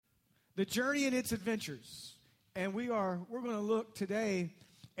The journey and its adventures. And we're going to look today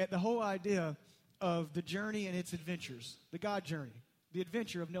at the whole idea of the journey and its adventures, the God journey, the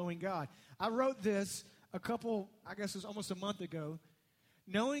adventure of knowing God. I wrote this I guess it was almost a month ago.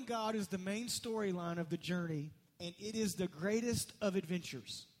 Knowing God is the main storyline of the journey, and it is the greatest of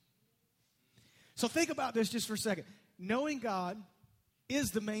adventures. So think about this just for a second. Knowing God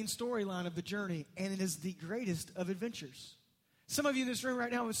is the main storyline of the journey, and it is the greatest of adventures. Some of you in this room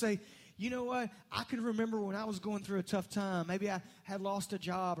right now would say, you know what? I can remember when I was going through a tough time. Maybe I had lost a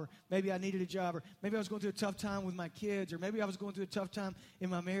job, or maybe I needed a job, or maybe I was going through a tough time with my kids, or maybe I was going through a tough time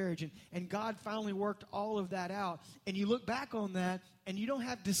in my marriage, and God finally worked all of that out. And you look back on that, and you don't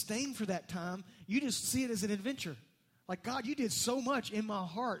have disdain for that time. You just see it as an adventure. Like, God, you did so much in my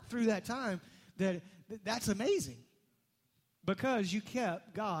heart through that time that's amazing. Because you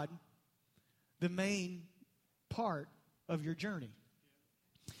kept God the main part of your journey.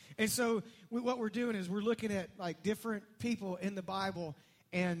 And so what we're doing is we're looking at like different people in the Bible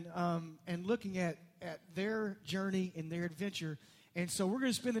and looking at their journey and their adventure. And so we're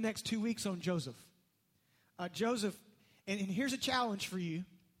going to spend the next 2 weeks on Joseph. Joseph, and here's a challenge for you.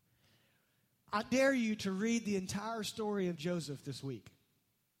 I dare you to read the entire story of Joseph this week.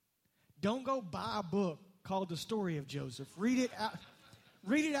 Don't go buy a book called The Story of Joseph. Read it out.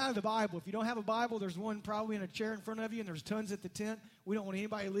 Read it out of the Bible. If you don't have a Bible, there's one probably in a chair in front of you, and there's tons at the tent. We don't want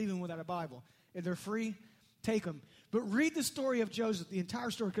anybody leaving without a Bible. If they're free, take them. But read the story of Joseph, the entire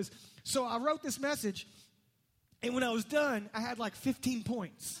story. So I wrote this message, and when I was done, I had like 15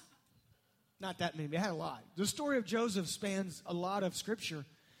 points. Not that many, I had a lot. The story of Joseph spans a lot of Scripture.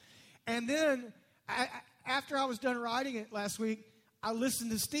 And then, after I was done writing it last week, I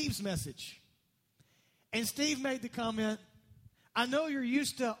listened to Steve's message. And Steve made the comment, I know you're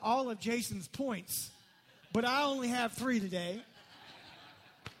used to all of Jason's points, but I only have 3 today.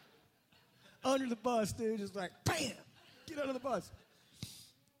 Under the bus, dude, just like, bam, get under the bus.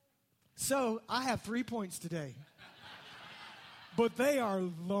 So I have 3 points today. But they are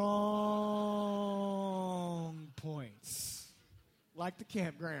long points, like the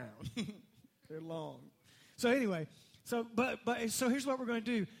campground. They're long. So anyway, so here's what we're going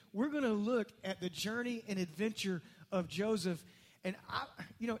to do. We're going to look at the journey and adventure of Joseph. And,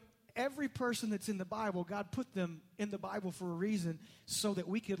 every person that's in the Bible, God put them in the Bible for a reason so that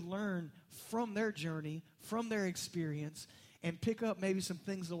we could learn from their journey, from their experience, and pick up maybe some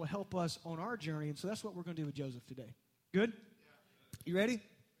things that will help us on our journey. And so that's what we're going to do with Joseph today. Good? You ready?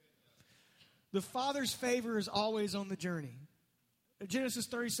 The Father's favor is always on the journey. Genesis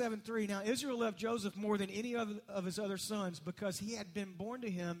 37:3. Now Israel loved Joseph more than any of his other sons because he had been born to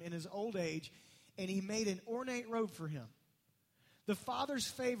him in his old age, and he made an ornate robe for him. The Father's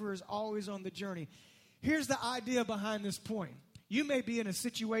favor is always on the journey. Here's the idea behind this point. You may be in a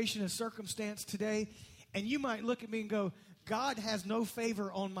situation, a circumstance today, and you might look at me and go, God has no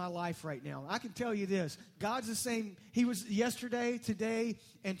favor on my life right now. I can tell you this. God's the same. He was yesterday, today,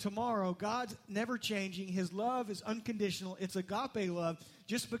 and tomorrow. God's never changing. His love is unconditional. It's agape love.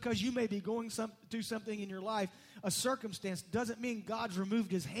 Just because you may be going through something in your life, a circumstance, doesn't mean God's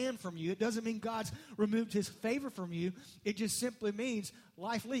removed his hand from you. It doesn't mean God's removed his favor from you. It just simply means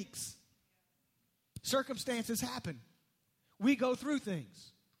life leaks. Circumstances happen. We go through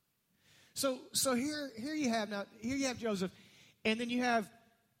things. So here you have Joseph, and then you have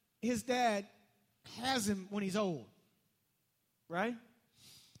his dad has him when he's old, right?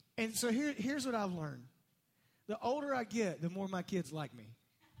 And so here's what I've learned. The older I get, the more my kids like me.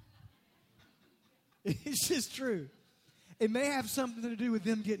 It's just true. It may have something to do with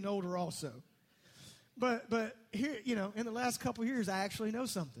them getting older also. But here, in the last couple of years, I actually know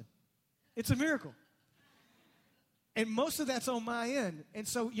something. It's a miracle. And most of that's on my end. And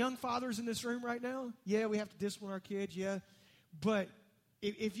so young fathers in this room right now, yeah, we have to discipline our kids, yeah. But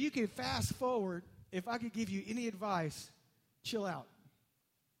if you could fast forward, if I could give you any advice, chill out.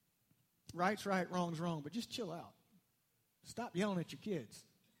 Right's right, wrong's wrong, but just chill out. Stop yelling at your kids.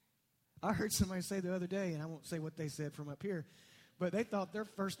 I heard somebody say the other day, and I won't say what they said from up here, but they thought their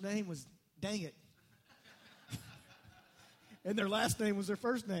first name was Dang It. And their last name was their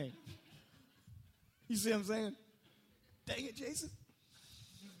first name. You see what I'm saying? Dang it, Jason.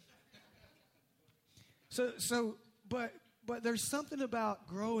 But there's something about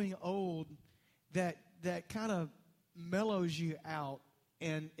growing old that kind of mellows you out,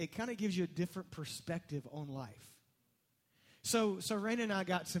 and it kind of gives you a different perspective on life. So Raina and I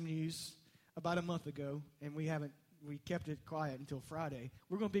got some news about a month ago, and we kept it quiet until Friday.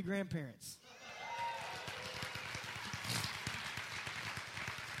 We're going to be grandparents.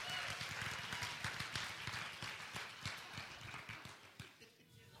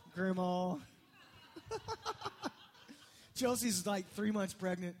 Grandma. Chelsea's like 3 months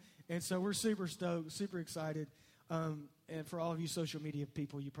pregnant, and so we're super stoked, super excited. And for all of you social media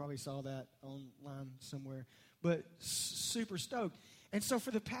people, you probably saw that online somewhere. But super stoked. And so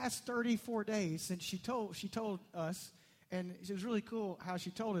for the past 34 days, since she told us, and it was really cool how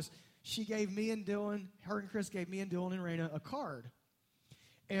she told us, she gave me and Dylan, her and Chris gave me and Dylan and Raina a card.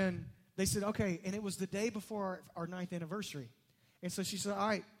 And they said, okay, and it was the day before our 9th anniversary. And so she said, all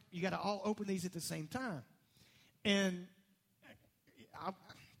right, you got to all open these at the same time. And I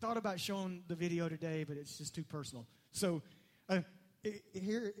thought about showing the video today, but it's just too personal. So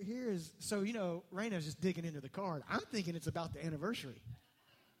here is, so, you know, Raina's just digging into the card. I'm thinking it's about the anniversary,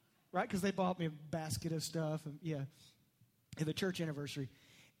 right? Because they bought me a basket of stuff, and the church anniversary.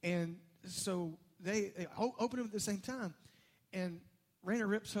 And so they open them at the same time. And Raina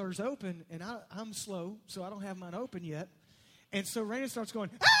rips hers open, and I'm slow, so I don't have mine open yet. And so Raina starts going,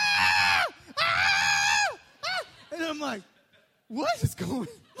 ah! Ah! Ah! And I'm like, what is going on?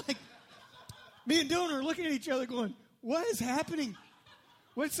 Like, me and Dylan are looking at each other going, what is happening?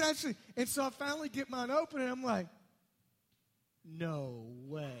 What's actually? And so I finally get mine open, and I'm like, no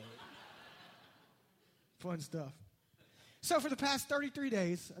way. Fun stuff. So for the past 33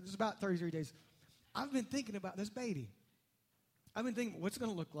 days, it was about 33 days, I've been thinking about this baby. I've been thinking, what's it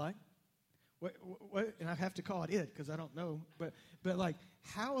going to look like? What, and I have to call it because I don't know. But like,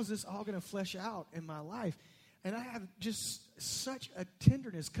 how is this all going to flesh out in my life? And I have just such a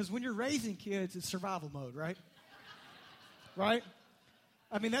tenderness, because when you're raising kids, it's survival mode, right? Right?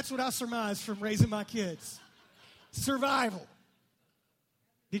 I mean, that's what I surmise from raising my kids. Survival.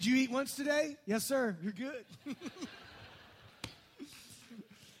 Did you eat once today? Yes, sir. You're good.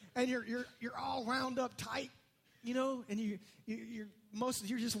 And you're all wound up tight, you know, and you're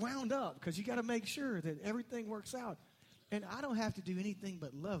just wound up because you got to make sure that everything works out. And I don't have to do anything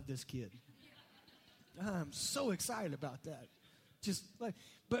but love this kid. I'm so excited about that. Just like,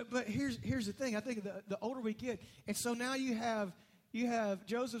 but here's the thing. I think the older we get, and so now you have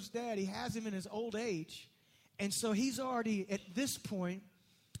Joseph's dad. He has him in his old age, and so he's already at this point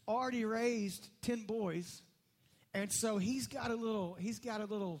already raised 10 boys, and so he's got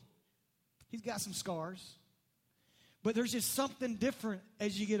some scars. But there's just something different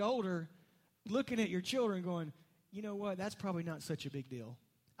as you get older, looking at your children, going, you know what? That's probably not such a big deal.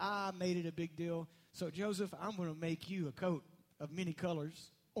 I made it a big deal. So, Joseph, I'm going to make you a coat of many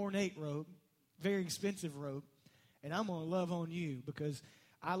colors, ornate robe, very expensive robe, and I'm going to love on you because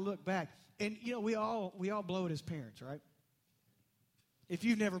I look back. And, you know, we all blow it as parents, right? If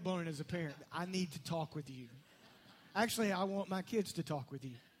you've never blown it as a parent, I need to talk with you. Actually, I want my kids to talk with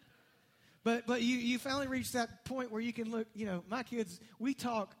you. But you finally reach that point where you can look, you know, my kids, we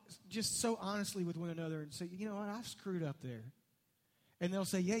talk just so honestly with one another and say, you know what, I've screwed up there. And they'll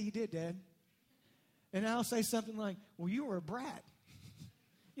say, yeah, you did, Dad. And I'll say something like, well, you were a brat.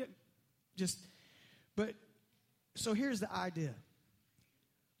 Yeah, so here's the idea.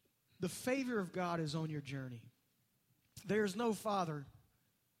 The favor of God is on your journey. There's no father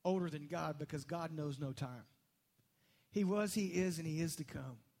older than God because God knows no time. He was, he is, and he is to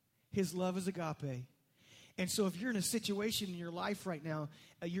come. His love is agape. And so if you're in a situation in your life right now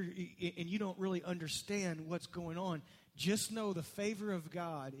and you don't really understand what's going on, just know the favor of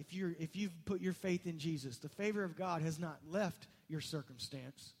God, if you've put your faith in Jesus, the favor of God has not left your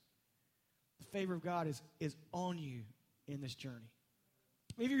circumstance. The favor of God is on you in this journey.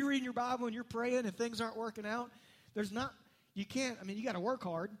 Maybe you're reading your Bible and you're praying and things aren't working out. You got to work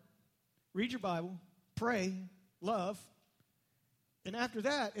hard. Read your Bible, pray, love. And after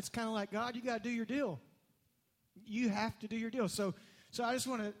that, it's kind of like, God, you got to do your deal. You have to do your deal. So I just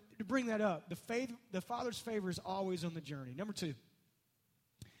want to bring that up. The Father's favor is always on the journey. Number 2,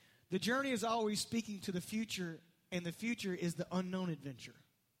 the journey is always speaking to the future, and the future is the unknown adventure.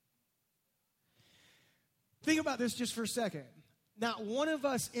 Think about this just for a second. Not one of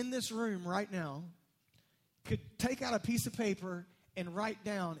us in this room right now could take out a piece of paper and write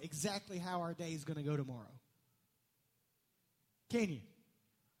down exactly how our day is going to go tomorrow. Can you?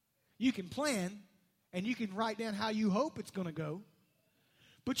 You can plan, and you can write down how you hope it's going to go.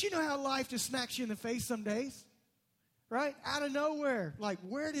 But you know how life just smacks you in the face some days? Right? Out of nowhere. Like,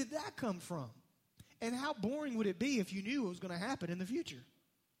 where did that come from? And how boring would it be if you knew what was going to happen in the future?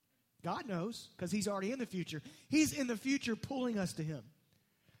 God knows, because he's already in the future. He's in the future pulling us to him.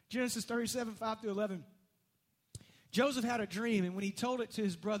 Genesis 37, 5-11. Joseph had a dream, and when he told it to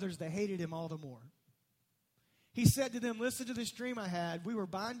his brothers, they hated him all the more. He said to them, listen to this dream I had. We were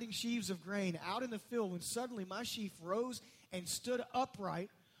binding sheaves of grain out in the field when suddenly my sheaf rose and stood upright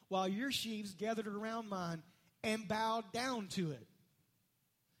while your sheaves gathered around mine and bowed down to it.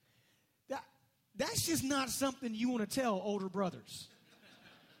 That's just not something you want to tell older brothers.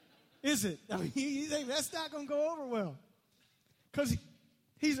 Is it? I mean, you think that's not going to go over well. Because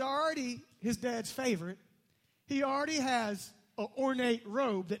he's already his dad's favorite. He already has an ornate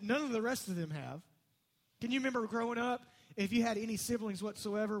robe that none of the rest of them have. Can you remember growing up, if you had any siblings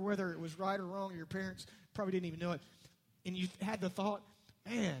whatsoever, whether it was right or wrong, or your parents probably didn't even know it, and you had the thought,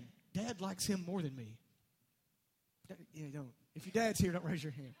 man, Dad likes him more than me. Yeah, don't. If your dad's here, don't raise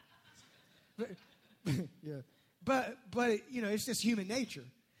your hand. Yeah. But it's just human nature.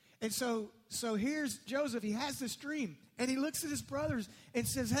 And so here's Joseph. He has this dream, and he looks at his brothers and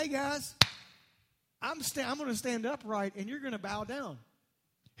says, hey, guys, I'm going to stand upright, and you're going to bow down.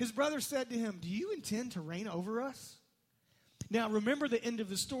 His brother said to him, do you intend to reign over us? Now, remember the end of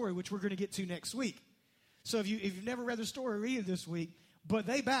the story, which we're going to get to next week. So if you've never read the story, read it this week. But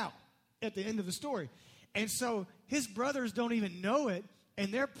they bow at the end of the story. And so his brothers don't even know it,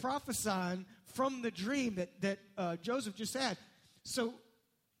 and they're prophesying from the dream that Joseph just had. So,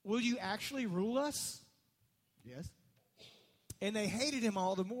 will you actually rule us? Yes. And they hated him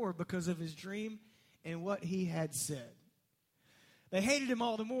all the more because of his dream and what he had said. They hated him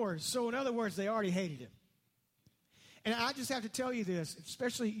all the more. So, in other words, they already hated him. And I just have to tell you this,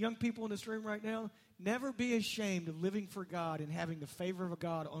 especially young people in this room right now, never be ashamed of living for God and having the favor of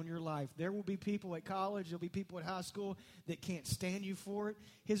God on your life. There will be people at college, there'll be people at high school that can't stand you for it.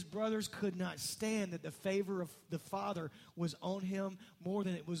 His brothers could not stand that the favor of the Father was on him more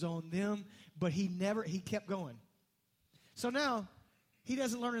than it was on them, but he kept going. So now, he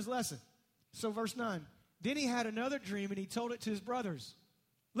doesn't learn his lesson. So verse 9, then he had another dream and he told it to his brothers.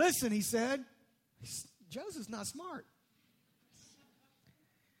 Listen, he said, Joseph's not smart.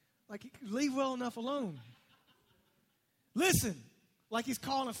 Like, he could leave well enough alone. Listen, like he's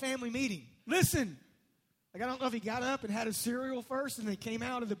calling a family meeting. Listen. Like, I don't know if he got up and had his cereal first and then came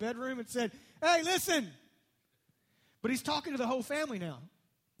out of the bedroom and said, hey, listen. But he's talking to the whole family now.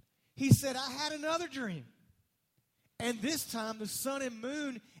 He said, I had another dream. And this time the sun and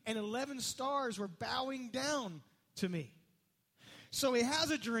moon and 11 stars were bowing down to me. So he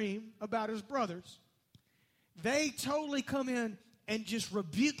has a dream about his brothers. They totally come in and just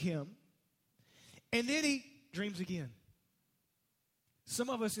rebuke him. And then he dreams again. Some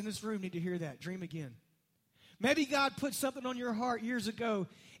of us in this room need to hear that. Dream again. Maybe God put something on your heart years ago,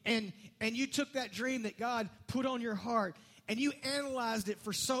 and you took that dream that God put on your heart, and you analyzed it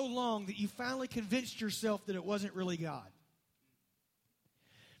for so long that you finally convinced yourself that it wasn't really God.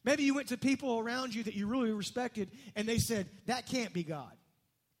 Maybe you went to people around you that you really respected, and they said, that can't be God.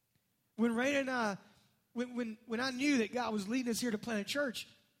 When Raina and I, when I knew that God was leading us here to plant a church,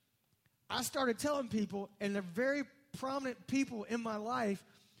 I started telling people, and the very prominent people in my life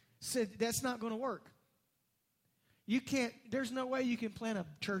said, that's not going to work. There's no way you can plant a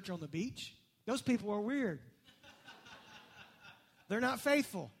church on the beach. Those people are weird. They're not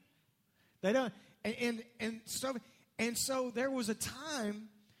faithful. They don't, and so there was a time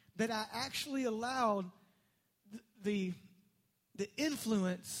that I actually allowed the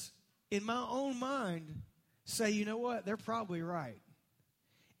influence in my own mind say, you know what, they're probably right.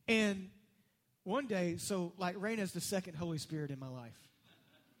 And one day, so like Raina's the second Holy Spirit in my life.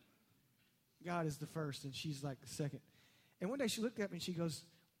 God is the first, and she's like the second. And one day she looked at me and she goes,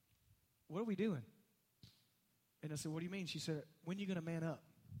 what are we doing? And I said, what do you mean? She said, when are you going to man up?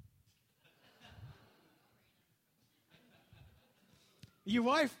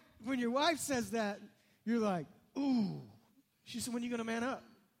 When your wife says that, you're like, ooh. She said, when are you going to man up?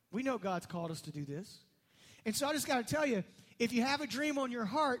 We know God's called us to do this. And so I just got to tell you, if you have a dream on your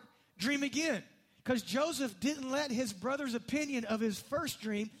heart, dream again. Because Joseph didn't let his brother's opinion of his first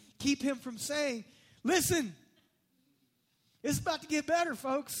dream keep him from saying, listen, it's about to get better,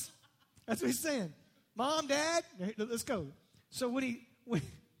 folks. That's what he's saying. Mom, Dad, let's go. So when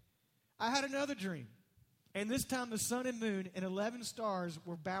I had another dream. And this time the sun and moon and 11 stars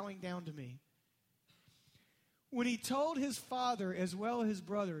were bowing down to me. When he told his father as well as his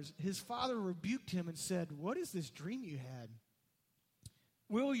brothers, his father rebuked him and said, what is this dream you had?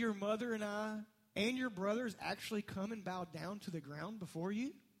 Will your mother and I and your brothers actually come and bow down to the ground before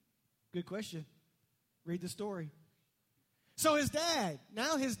you? Good question. Read the story. So his dad,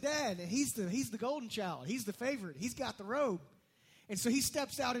 he's the golden child. He's the favorite. He's got the robe. And so he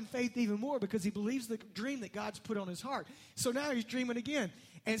steps out in faith even more because he believes the dream that God's put on his heart. So now he's dreaming again.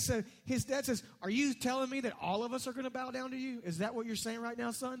 And so his dad says, are you telling me that all of us are going to bow down to you? Is that what you're saying right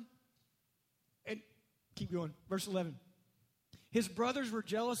now, son? And keep going. Verse 11. His brothers were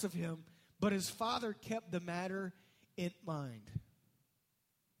jealous of him, but his father kept the matter in mind.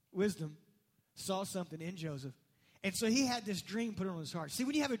 Wisdom saw something in Joseph. And so he had this dream put on his heart. See,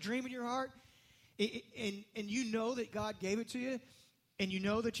 when you have a dream in your heart, and you know that God gave it to you, and you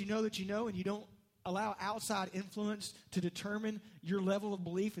know that you know that you know, and you don't allow outside influence to determine your level of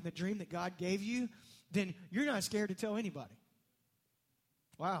belief in the dream that God gave you, then you're not scared to tell anybody.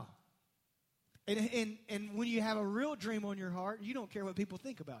 Wow. And when you have a real dream on your heart, you don't care what people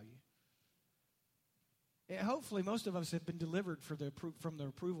think about you. And hopefully, most of us have been delivered from the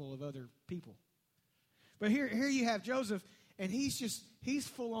approval of other people. But here you have Joseph, and he's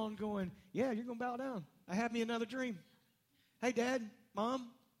full on going, yeah, you're going to bow down. I had me another dream. Hey, Dad, Mom,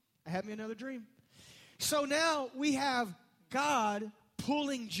 I had me another dream. So now we have God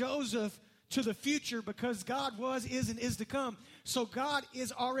pulling Joseph to the future because God was, is, and is to come. So God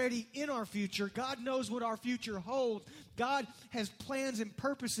is already in our future. God knows what our future holds. God has plans and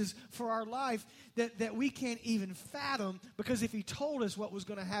purposes for our life that we can't even fathom, because if he told us what was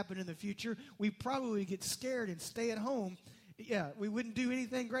going to happen in the future, we'd probably get scared and stay at home. Yeah, we wouldn't do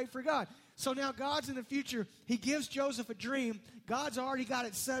anything great for God. So now God's in the future. He gives Joseph a dream. God's already got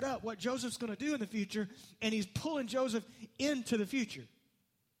it set up, what Joseph's going to do in the future, and he's pulling Joseph into the future.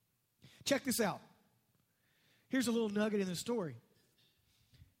 Check this out. Here's a little nugget in the story.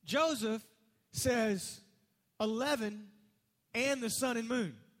 Joseph says 11 and the sun and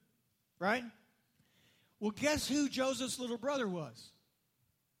moon, right? Well, guess who Joseph's little brother was?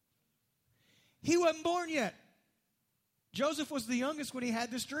 He wasn't born yet. Joseph was the youngest when he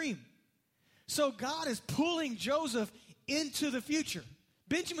had this dream. So God is pulling Joseph into the future.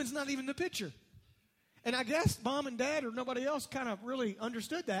 Benjamin's not even in the picture. And I guess Mom and Dad or nobody else kind of really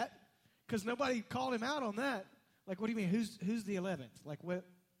understood that, because nobody called him out on that. Like, what do you mean? Who's the 11th? Like,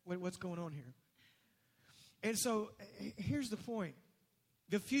 what's going on here? And so here's the point.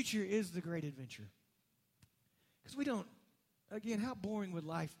 The future is the great adventure. Because we don't, again, how boring would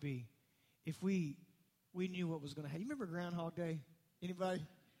life be if we knew what was going to happen? You remember Groundhog Day? Anybody?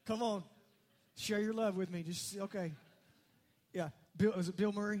 Come on. Share your love with me. Just, okay. Yeah. Was it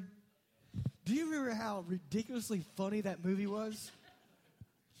Bill Murray? Do you remember how ridiculously funny that movie was?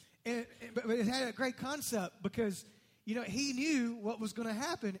 But it had a great concept because, he knew what was going to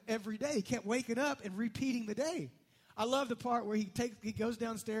happen every day. He kept waking up and repeating the day. I love the part where he goes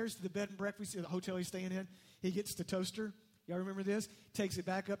downstairs to the bed and breakfast at the hotel he's staying in. He gets the toaster. Y'all remember this? Takes it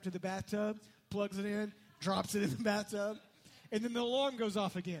back up to the bathtub, plugs it in, drops it in the bathtub, and then the alarm goes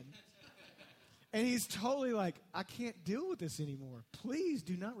off again. And he's totally like, I can't deal with this anymore. Please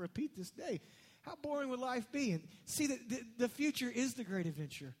do not repeat this day. How boring would life be? And see, the future is the great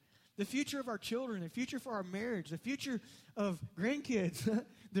adventure. The future of our children, the future for our marriage, the future of grandkids,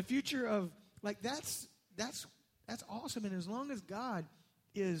 the future of, that's awesome. And as long as God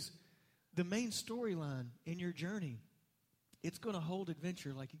is the main storyline in your journey, it's going to hold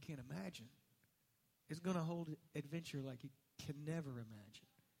adventure like you can't imagine. It's going to hold adventure like you can never imagine.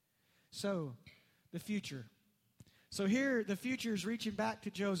 So, the future. So here, the future is reaching back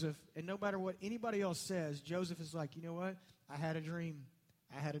to Joseph, and no matter what anybody else says, Joseph is like, you know what? I had a dream.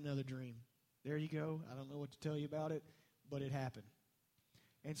 I had another dream. There you go. I don't know what to tell you about it, but it happened.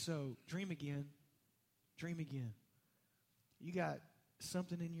 And so, dream again. Dream again. You got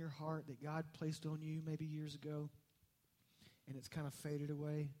something in your heart that God placed on you maybe years ago, and it's kind of faded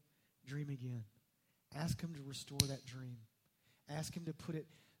away. Dream again. Ask him to restore that dream. Ask him to put it,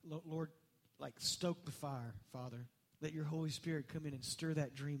 Lord, stoke the fire, Father. Let your Holy Spirit come in and stir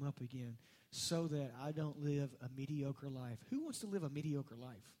that dream up again so that I don't live a mediocre life. Who wants to live a mediocre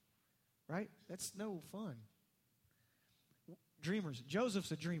life? Right? That's no fun. Dreamers.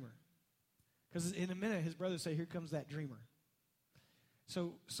 Joseph's a dreamer. Because in a minute, his brothers say, here comes that dreamer.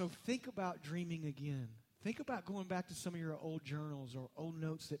 So think about dreaming again. Think about going back to some of your old journals or old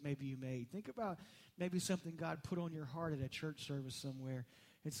notes that maybe you made. Think about maybe something God put on your heart at a church service somewhere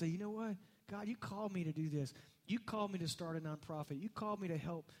and say, you know what? God, you called me to do this. You called me to start a nonprofit. You called me to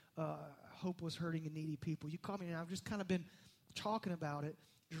help hopeless, hurting, and needy people. You called me, and I've just kind of been talking about it.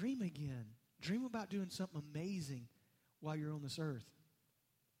 Dream again. Dream about doing something amazing while you're on this earth.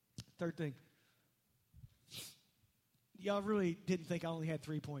 Third thing. Y'all really didn't think I only had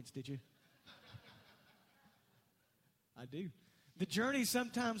 3 points, did you? I do. The journey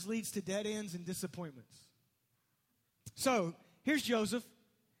sometimes leads to dead ends and disappointments. So, here's Joseph,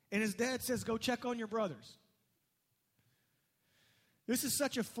 and his dad says, go check on your brothers. This is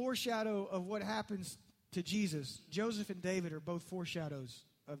such a foreshadow of what happens to Jesus. Joseph and David are both foreshadows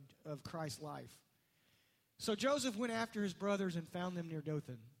of Christ's life. So Joseph went after his brothers and found them near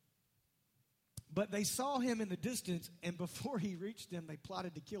Dothan. But they saw him in the distance, and before he reached them, they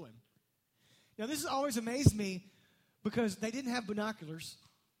plotted to kill him. Now, this has always amazed me because they didn't have binoculars,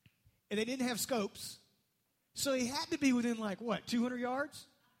 and they didn't have scopes. So he had to be within, 200 yards?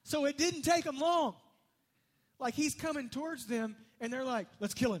 So it didn't take them long. Like he's coming towards them, and they're like,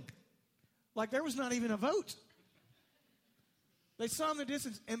 let's kill him. Like there was not even a vote. They saw him in the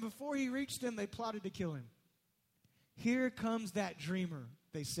distance, and before he reached them, they plotted to kill him. Here comes that dreamer,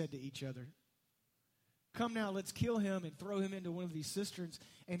 they said to each other. Come now, let's kill him and throw him into one of these cisterns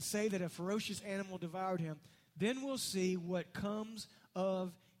and say that a ferocious animal devoured him. Then we'll see what comes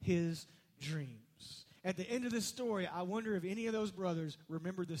of his dreams. At the end of this story, I wonder if any of those brothers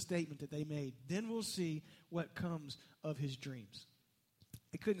remembered the statement that they made. Then we'll see what comes of his dreams.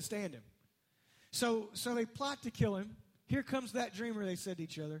 They couldn't stand him. So they plot to kill him. Here comes that dreamer, they said to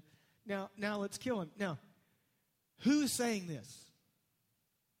each other. Now let's kill him. Now, who's saying this?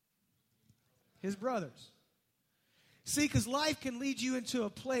 His brothers. See, because life can lead you into a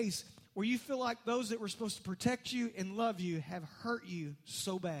place where you feel like those that were supposed to protect you and love you have hurt you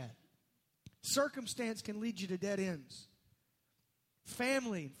so bad. Circumstance can lead you to dead ends.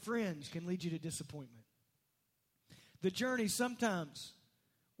 Family and friends can lead you to disappointment. The journey sometimes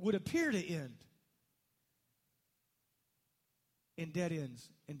would appear to end in dead ends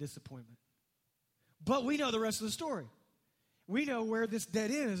and disappointment. But we know the rest of the story. We know where this dead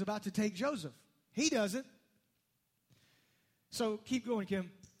end is about to take Joseph. He doesn't. So keep going, Kim.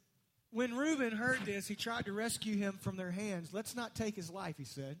 When Reuben heard this, he tried to rescue him from their hands. Let's not take his life, he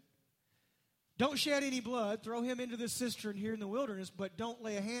said. Don't shed any blood. Throw him into the cistern here in the wilderness, but don't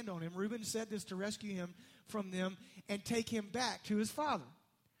lay a hand on him. Reuben said this to rescue him from them and take him back to his father.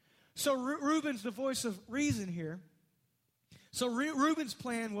 So Reuben's the voice of reason here. So Reuben's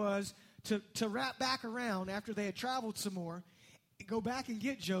plan was to wrap back around after they had traveled some more, go back and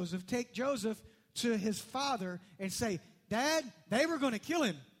get Joseph, take Joseph to his father and say, Dad, they were going to kill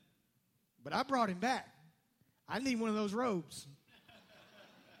him, but I brought him back. I need one of those robes.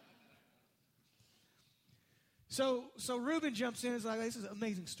 So Reuben jumps in and is like, this is an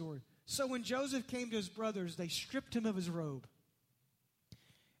amazing story. So when Joseph came to his brothers, they stripped him of his robe.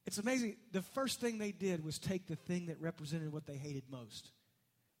 It's amazing. The first thing they did was take the thing that represented what they hated most,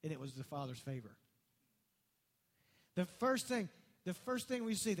 and it was the father's favor. The first thing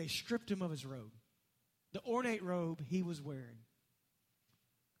we see, they stripped him of his robe, the ornate robe he was wearing.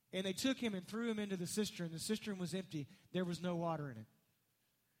 And they took him and threw him into the cistern. The cistern was empty. There was no water in it.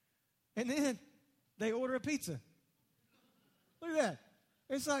 And then they order a pizza. Look at that.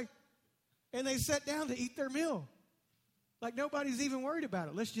 It's like, and they sat down to eat their meal. Like nobody's even worried about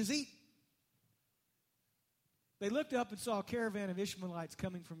it. Let's just eat. They looked up and saw a caravan of Ishmaelites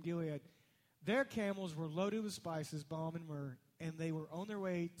coming from Gilead. Their camels were loaded with spices, balm, and myrrh, and they were on their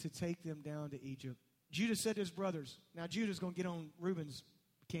way to take them down to Egypt. Judah said to his brothers, now Judah's going to get on Reuben's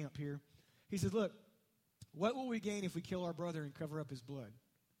camp here. He said, look, what will we gain if we kill our brother and cover up his blood?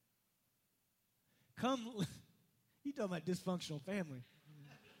 Come, you talking about dysfunctional family.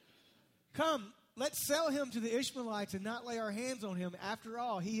 Come, let's sell him to the Ishmaelites and not lay our hands on him. After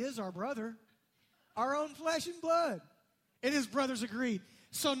all, he is our brother, our own flesh and blood. And his brothers agreed.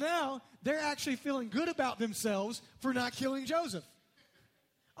 So now they're actually feeling good about themselves for not killing Joseph.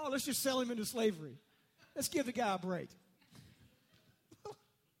 Oh, let's just sell him into slavery. Let's give the guy a break.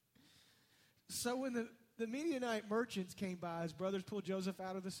 So when the Midianite merchants came by, his brothers pulled Joseph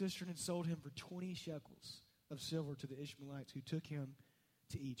out of the cistern and sold him for 20 shekels of silver to the Ishmaelites who took him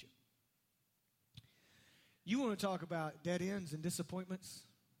to Egypt. You want to talk about dead ends and disappointments?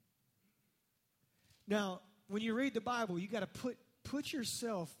 Now, when you read the Bible, you got to put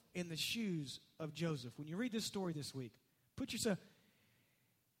yourself in the shoes of Joseph. When you read this story this week, put yourself.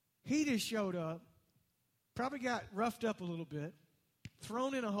 He just showed up, probably got roughed up a little bit,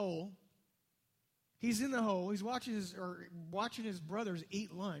 thrown in a hole. He's in the hole. He's watching his brothers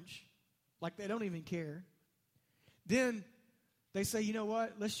eat lunch like they don't even care. Then they say, you know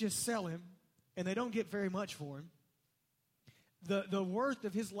what? Let's just sell him. And they don't get very much for him. The worth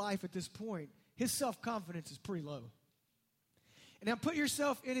of his life at this point, his self-confidence is pretty low. And now put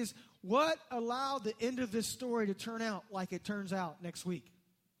yourself in what allowed the end of this story to turn out like it turns out next week?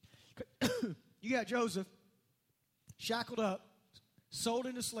 You got Joseph shackled up, sold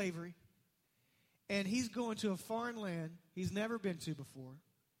into slavery, and he's going to a foreign land he's never been to before,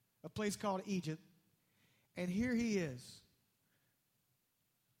 a place called Egypt, and here he is.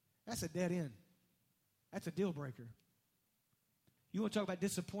 That's a dead end. That's a deal breaker. You want to talk about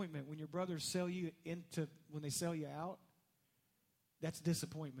disappointment when your brothers sell you when they sell you out? That's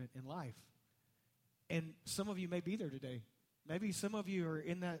disappointment in life. And some of you may be there today. Maybe some of you are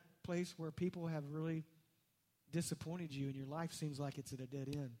in that place where people have really disappointed you and your life seems like it's at a dead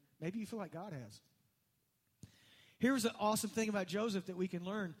end. Maybe you feel like God has. Here's the awesome thing about Joseph that we can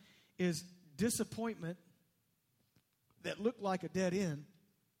learn is disappointment that looked like a dead end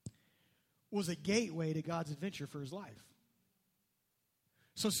was a gateway to God's adventure for his life.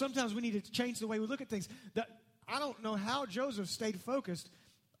 So sometimes we need to change the way we look at things. I don't know how Joseph stayed focused.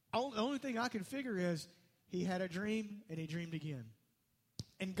 The only thing I can figure is he had a dream and he dreamed again.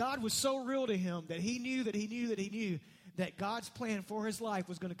 And God was so real to him that he knew that God's plan for his life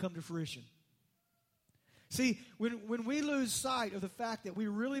was going to come to fruition. See, when we lose sight of the fact that we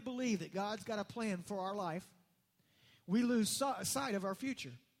really believe that God's got a plan for our life, we lose sight of our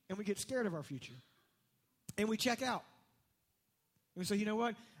future, and we get scared of our future. And we check out. And we say, you know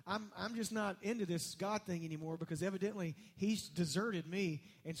what? I'm just not into this God thing anymore because evidently he's deserted me,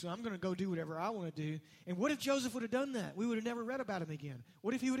 and so I'm going to go do whatever I want to do. And what if Joseph would have done that? We would have never read about him again.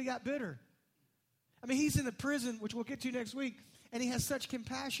 What if he would have got bitter? I mean, he's in the prison, which we'll get to next week, and he has such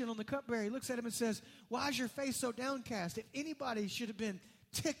compassion on the cupbearer. He looks at him and says, why is your face so downcast? If anybody should have been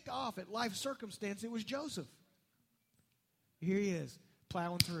ticked off at life's circumstance, it was Joseph. Here he is,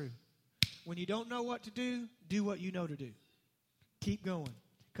 plowing through. When you don't know what to do what you know to do. Keep going.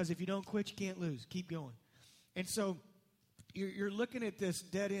 Because if you don't quit, you can't lose. Keep going. And so you're looking at this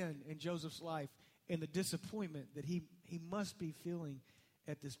dead end in Joseph's life and the disappointment that he must be feeling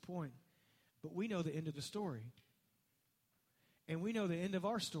at this point. But we know the end of the story. And we know the end of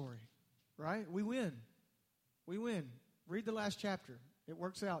our story, right? We win. We win. Read the last chapter. It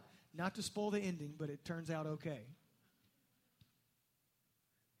works out. Not to spoil the ending, but it turns out okay.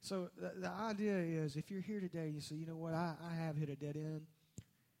 So the idea is, if you're here today, you say, you know what, I have hit a dead end.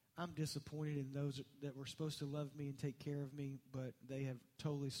 I'm disappointed in those that were supposed to love me and take care of me, but they have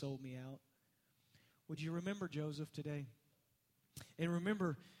totally sold me out. Would you remember Joseph today? And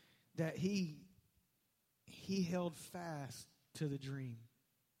remember that he held fast to the dream.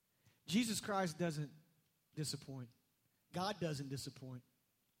 Jesus Christ doesn't disappoint. God doesn't disappoint.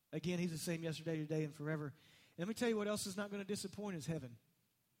 Again, he's the same yesterday, today, and forever. And let me tell you what else is not going to disappoint is heaven.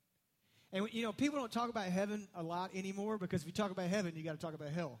 And, you know, people don't talk about heaven a lot anymore because if you talk about heaven, you got to talk about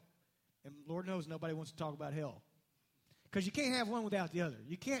hell. And Lord knows nobody wants to talk about hell. Because you can't have one without the other.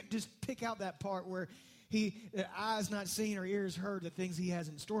 You can't just pick out that part where eyes not seen or ears heard the things he has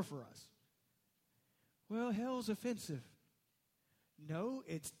in store for us. Well, hell's offensive. No,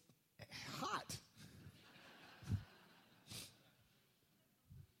 it's hot.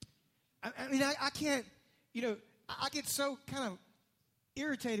 I mean, I can't, you know, I get so kind of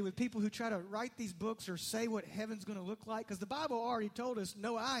irritated with people who try to write these books or say what heaven's going to look like, because the Bible already told us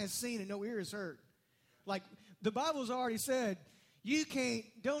no eye has seen and no ear has heard. Like, the Bible's already said,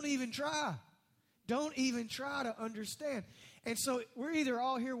 don't even try. Don't even try to understand. And so we're either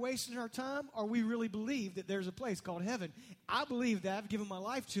all here wasting our time or we really believe that there's a place called heaven. I believe that. I've given my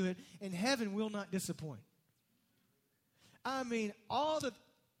life to it, and heaven will not disappoint. I mean, all the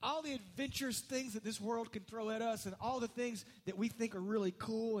adventurous things that this world can throw at us and all the things that we think are really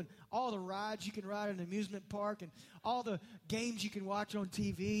cool and all the rides you can ride in an amusement park and all the games you can watch on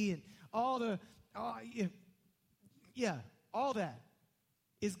TV and all that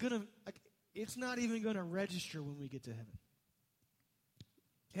is going to, it's not even going to register when we get to heaven.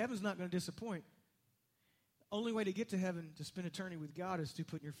 Heaven's not going to disappoint. Only way to get to heaven, to spend eternity with God, is through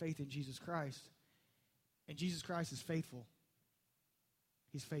putting your faith in Jesus Christ. And Jesus Christ is faithful.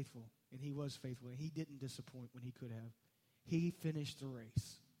 He's faithful, and he was faithful, and he didn't disappoint when he could have. He finished the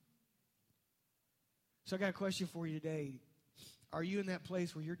race. So I got a question for you today. Are you in that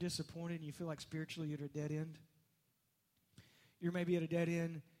place where you're disappointed and you feel like spiritually you're at a dead end? You're maybe at a dead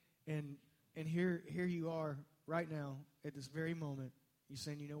end, and here you are right now at this very moment. You're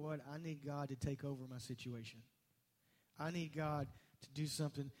saying, you know what? I need God to take over my situation. I need God to do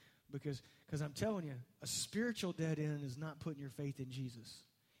something. Because I'm telling you, a spiritual dead end is not putting your faith in Jesus.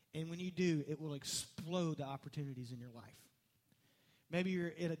 And when you do, it will explode the opportunities in your life. Maybe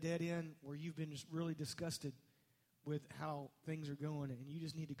you're at a dead end where you've been just really disgusted with how things are going, and you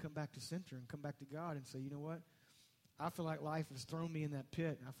just need to come back to center and come back to God and say, you know what? I feel like life has thrown me in that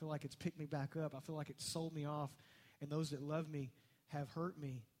pit. I feel like it's picked me back up. I feel like it's sold me off, and those that love me have hurt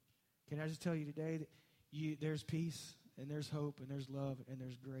me. Can I just tell you today that there's peace, and there's hope, and there's love, and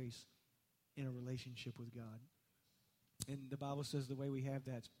there's grace in a relationship with God. And the Bible says the way we have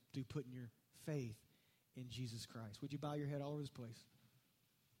that is through putting your faith in Jesus Christ. Would you bow your head all over this place?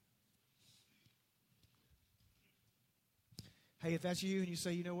 Hey, if that's you and you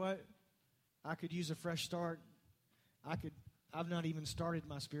say, you know what? I could use a fresh start. I've not even started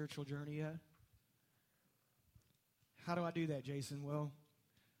my spiritual journey yet. How do I do that, Jason? Well,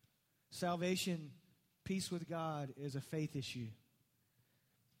 salvation, peace with God, is a faith issue.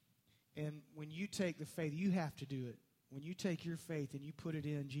 And when you take the faith, you have to do it. When you take your faith and you put it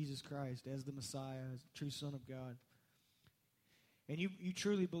in Jesus Christ as the Messiah, as the true Son of God, and you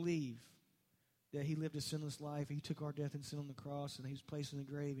truly believe that he lived a sinless life. He took our death and sin on the cross, and he was placed in the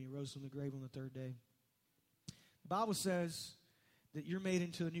grave, and he rose from the grave on the third day. The Bible says that you're made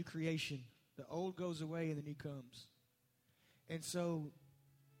into a new creation. The old goes away and the new comes. And so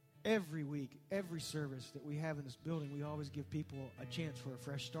every week, every service that we have in this building, we always give people a chance for a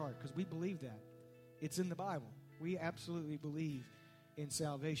fresh start because we believe that. It's in the Bible. We absolutely believe in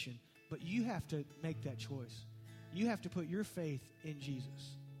salvation. But you have to make that choice. You have to put your faith in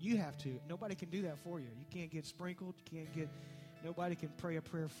Jesus. You have to. Nobody can do that for you. You can't get sprinkled. Nobody can pray a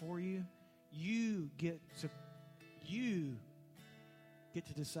prayer for you. You get to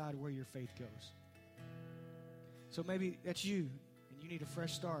decide where your faith goes. So maybe that's you, and you need a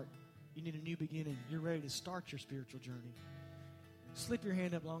fresh start. You need a new beginning. You're ready to start your spiritual journey. Slip your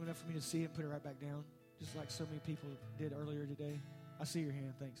hand up long enough for me to see it and put it right back down, just like so many people did earlier today. I see your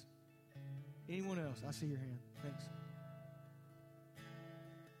hand. Thanks. Anyone else? I see your hand. Thanks.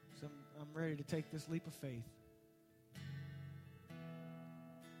 So I'm ready to take this leap of faith.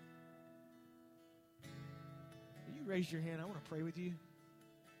 You raise your hand. I want to pray with you.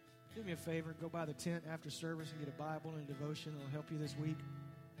 Do me a favor. Go by the tent after service and get a Bible and a devotion. It'll help you this week.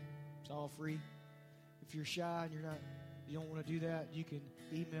 It's all free. If you're shy and you don't want to do that, you can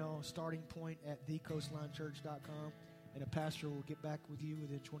email startingpoint@thecoastlinechurch.com, and a pastor will get back with you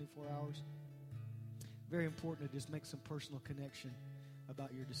within 24 hours. Very important to just make some personal connection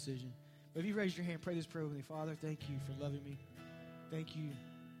about your decision. But if you raised your hand, pray this prayer with me. Father, thank you for loving me. Thank you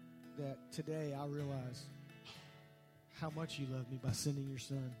that today I realize how much you love me by sending your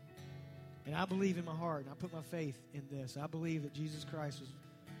son. And I believe in my heart, and I put my faith in this. I believe that Jesus Christ was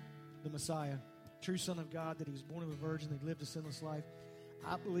the Messiah, true Son of God, that he was born of a virgin, that he lived a sinless life.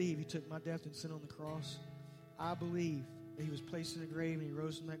 I believe he took my death and sin on the cross. I believe that he was placed in a grave and he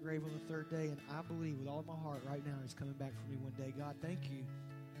rose from that grave on the third day. And I believe with all my heart right now he's coming back for me one day. God, thank you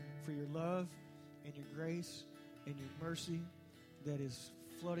for your love and your grace and your mercy that is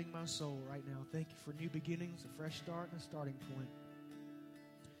flooding my soul right now. Thank you for new beginnings, a fresh start, and a starting point.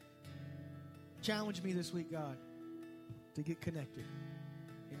 Challenge me this week, God, to get connected.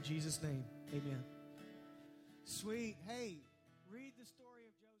 In Jesus' name, amen. Sweet. Hey, read the story.